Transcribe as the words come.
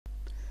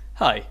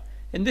Hi,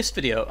 in this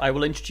video I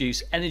will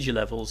introduce energy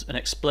levels and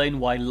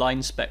explain why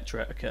line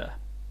spectra occur.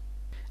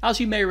 As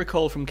you may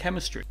recall from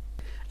chemistry,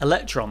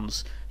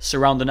 electrons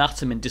surround an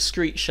atom in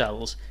discrete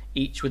shells,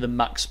 each with a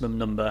maximum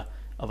number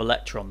of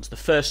electrons. The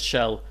first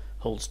shell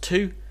holds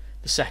 2,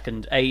 the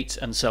second 8,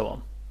 and so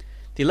on.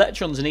 The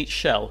electrons in each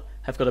shell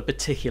have got a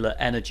particular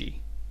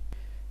energy.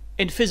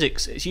 In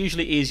physics, it's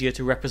usually easier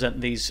to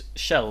represent these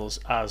shells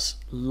as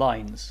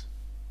lines.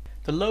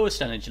 The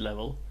lowest energy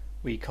level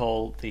we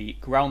call the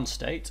ground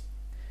state.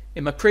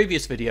 In my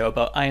previous video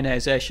about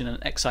ionization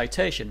and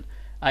excitation,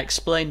 I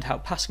explained how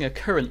passing a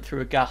current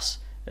through a gas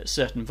at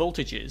certain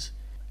voltages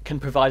can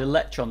provide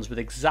electrons with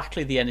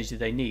exactly the energy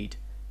they need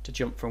to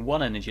jump from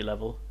one energy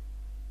level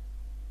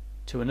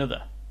to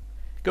another.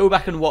 Go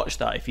back and watch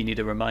that if you need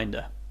a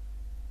reminder.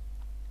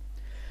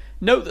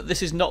 Note that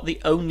this is not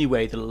the only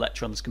way that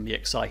electrons can be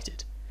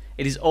excited.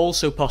 It is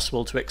also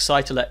possible to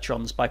excite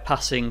electrons by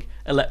passing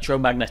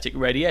electromagnetic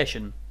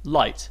radiation,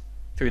 light,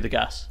 through the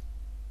gas.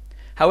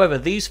 However,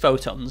 these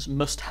photons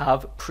must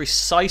have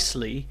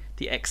precisely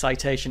the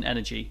excitation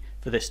energy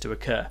for this to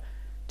occur.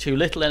 Too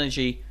little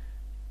energy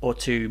or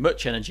too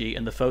much energy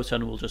and the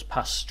photon will just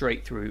pass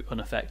straight through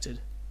unaffected.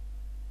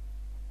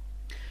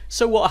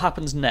 So what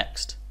happens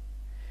next?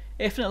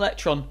 If an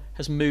electron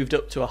has moved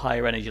up to a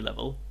higher energy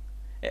level,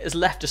 it has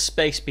left a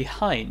space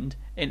behind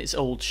in its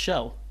old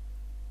shell.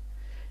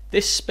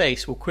 This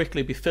space will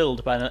quickly be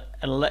filled by an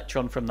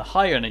electron from the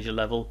higher energy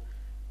level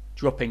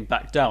dropping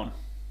back down.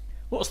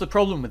 What's the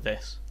problem with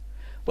this?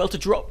 Well, to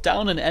drop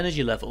down an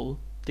energy level,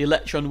 the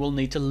electron will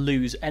need to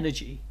lose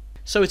energy.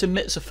 So it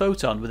emits a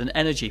photon with an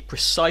energy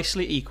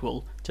precisely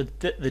equal to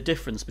the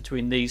difference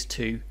between these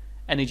two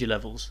energy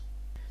levels.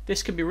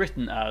 This can be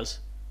written as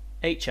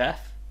HF,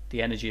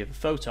 the energy of a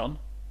photon,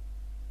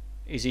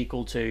 is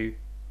equal to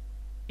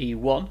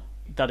E1,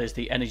 that is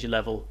the energy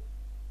level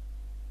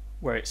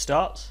where it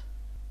starts,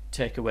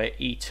 take away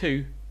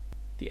E2,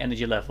 the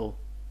energy level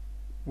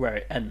where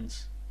it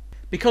ends.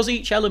 Because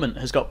each element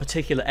has got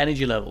particular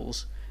energy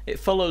levels, it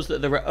follows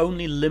that there are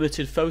only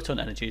limited photon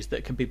energies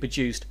that can be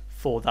produced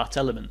for that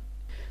element.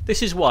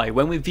 This is why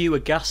when we view a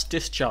gas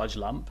discharge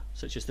lamp,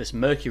 such as this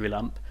mercury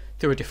lamp,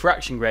 through a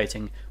diffraction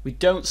grating, we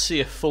don't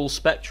see a full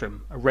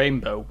spectrum, a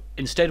rainbow.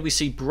 Instead we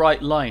see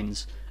bright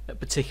lines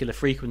at particular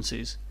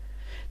frequencies.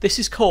 This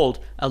is called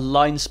a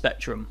line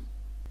spectrum.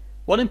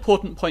 One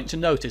important point to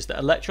note is that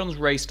electrons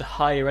raised to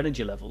higher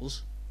energy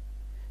levels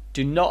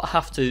do not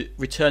have to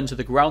return to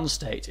the ground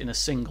state in a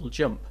single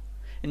jump.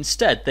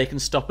 Instead, they can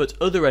stop at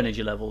other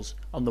energy levels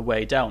on the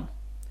way down,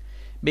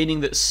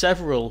 meaning that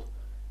several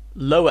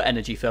lower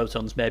energy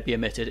photons may be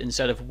emitted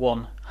instead of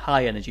one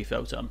high energy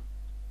photon.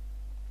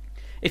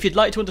 If you'd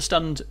like to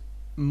understand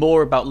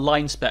more about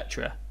line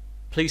spectra,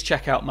 please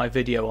check out my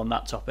video on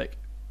that topic.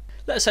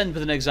 Let's end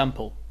with an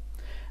example.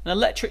 An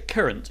electric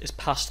current is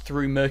passed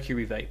through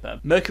mercury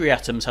vapour. Mercury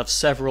atoms have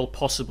several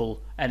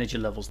possible energy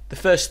levels. The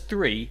first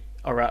three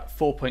are at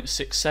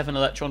 4.67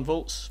 electron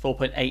volts,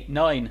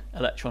 4.89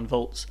 electron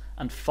volts,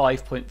 and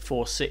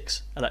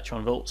 5.46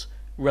 electron volts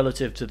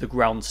relative to the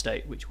ground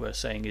state, which we're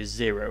saying is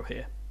 0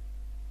 here.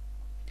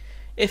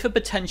 If a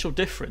potential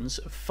difference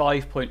of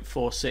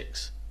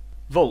 5.46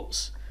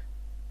 volts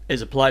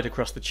is applied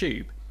across the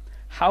tube,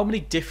 how many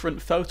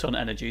different photon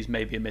energies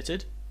may be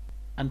emitted?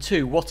 And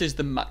 2, what is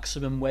the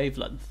maximum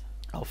wavelength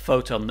of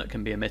photon that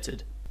can be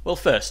emitted? Well,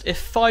 first,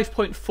 if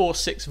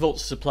 5.46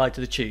 volts is applied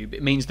to the tube,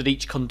 it means that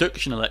each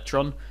conduction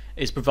electron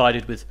is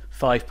provided with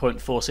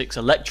 5.46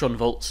 electron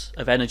volts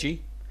of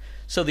energy,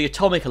 so the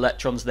atomic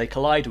electrons they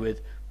collide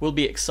with will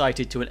be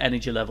excited to an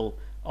energy level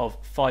of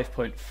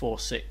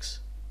 5.46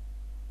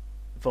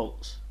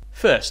 volts.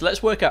 First,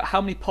 let's work out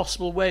how many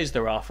possible ways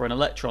there are for an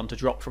electron to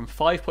drop from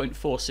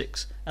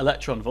 5.46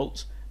 electron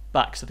volts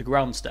back to the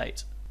ground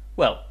state.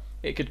 Well,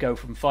 it could go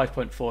from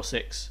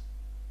 5.46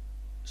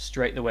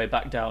 straight the way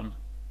back down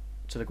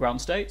to the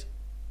ground state.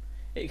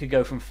 It could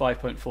go from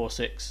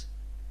 5.46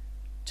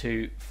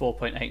 to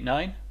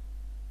 4.89,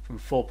 from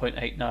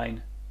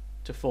 4.89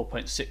 to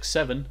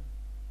 4.67,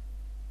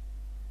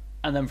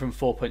 and then from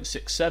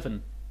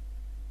 4.67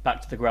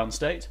 back to the ground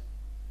state.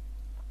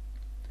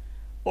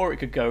 Or it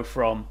could go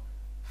from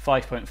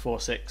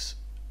 5.46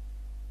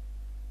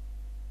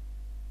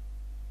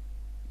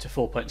 to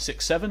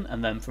 4.67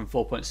 and then from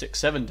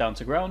 4.67 down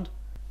to ground,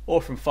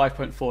 or from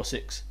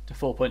 5.46 to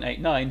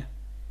 4.89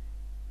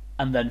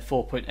 and then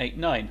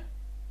 4.89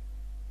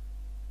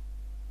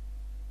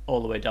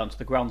 all the way down to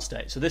the ground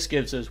state. So this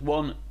gives us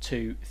 1,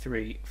 2,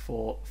 3,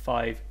 4,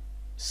 5,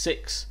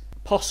 6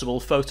 possible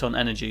photon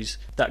energies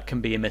that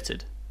can be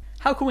emitted.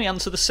 How can we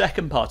answer the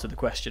second part of the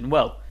question?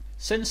 Well,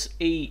 since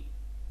E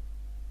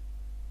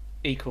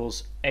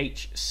equals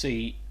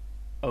hc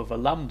over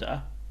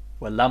lambda,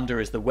 where lambda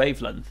is the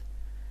wavelength,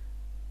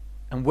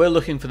 and we're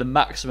looking for the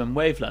maximum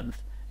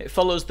wavelength, it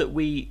follows that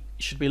we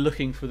should be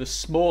looking for the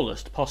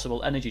smallest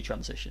possible energy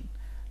transition.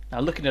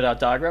 Now, looking at our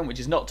diagram, which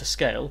is not to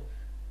scale,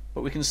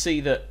 but we can see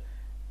that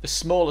the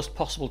smallest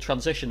possible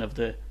transition of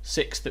the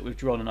 6 that we've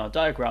drawn in our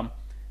diagram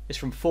is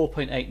from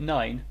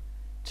 4.89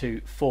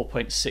 to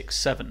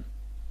 4.67.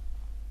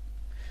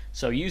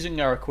 So using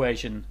our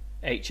equation,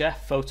 HF,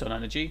 photon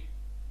energy,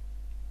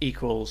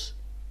 equals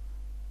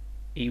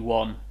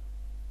E1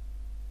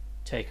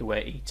 take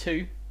away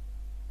E2,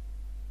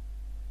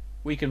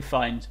 we can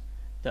find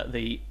that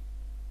the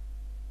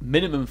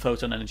minimum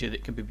photon energy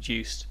that can be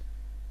produced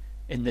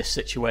in this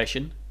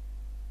situation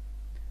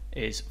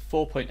is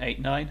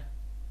 4.89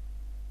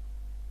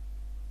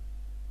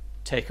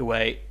 take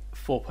away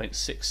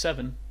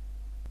 4.67,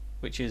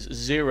 which is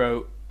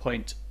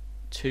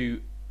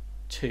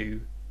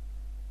 0.22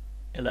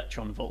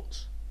 electron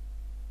volts.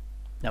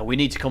 Now we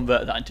need to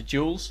convert that into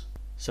joules,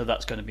 so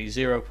that's going to be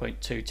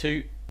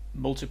 0.22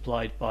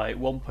 multiplied by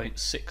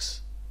 1.6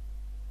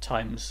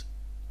 times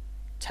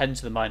 10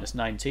 to the minus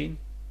 19,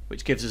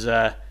 which gives us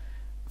a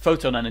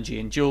photon energy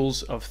in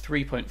joules of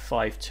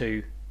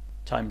 3.52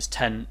 times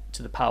 10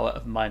 to the power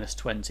of minus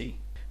 20.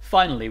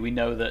 Finally, we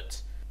know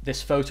that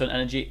this photon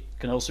energy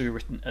can also be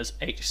written as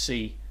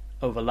hc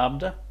over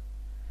lambda,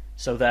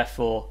 so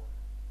therefore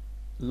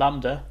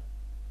lambda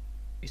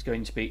is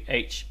going to be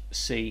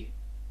hc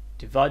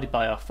divided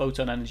by our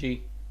photon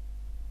energy,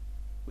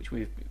 which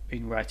we've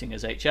been writing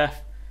as hf.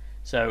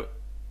 So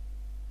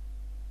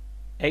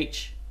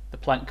h, the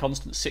Planck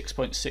constant,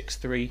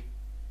 6.63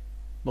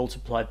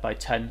 multiplied by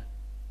 10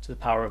 to the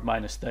power of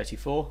minus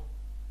 34,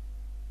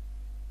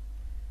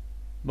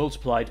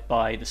 multiplied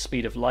by the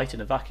speed of light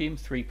in a vacuum,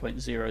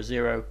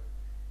 3.00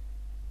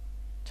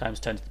 times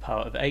 10 to the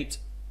power of 8,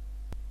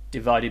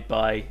 divided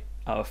by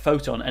our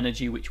photon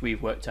energy, which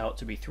we've worked out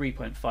to be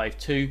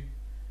 3.52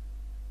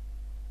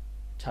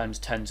 times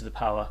 10 to the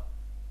power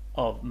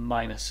of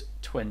minus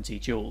 20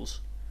 joules.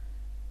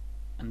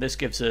 And this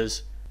gives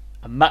us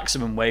a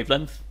maximum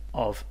wavelength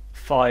of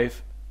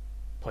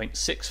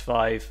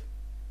 5.65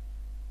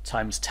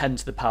 times 10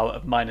 to the power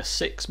of minus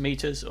 6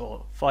 meters,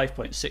 or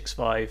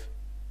 5.65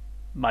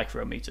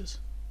 micrometers.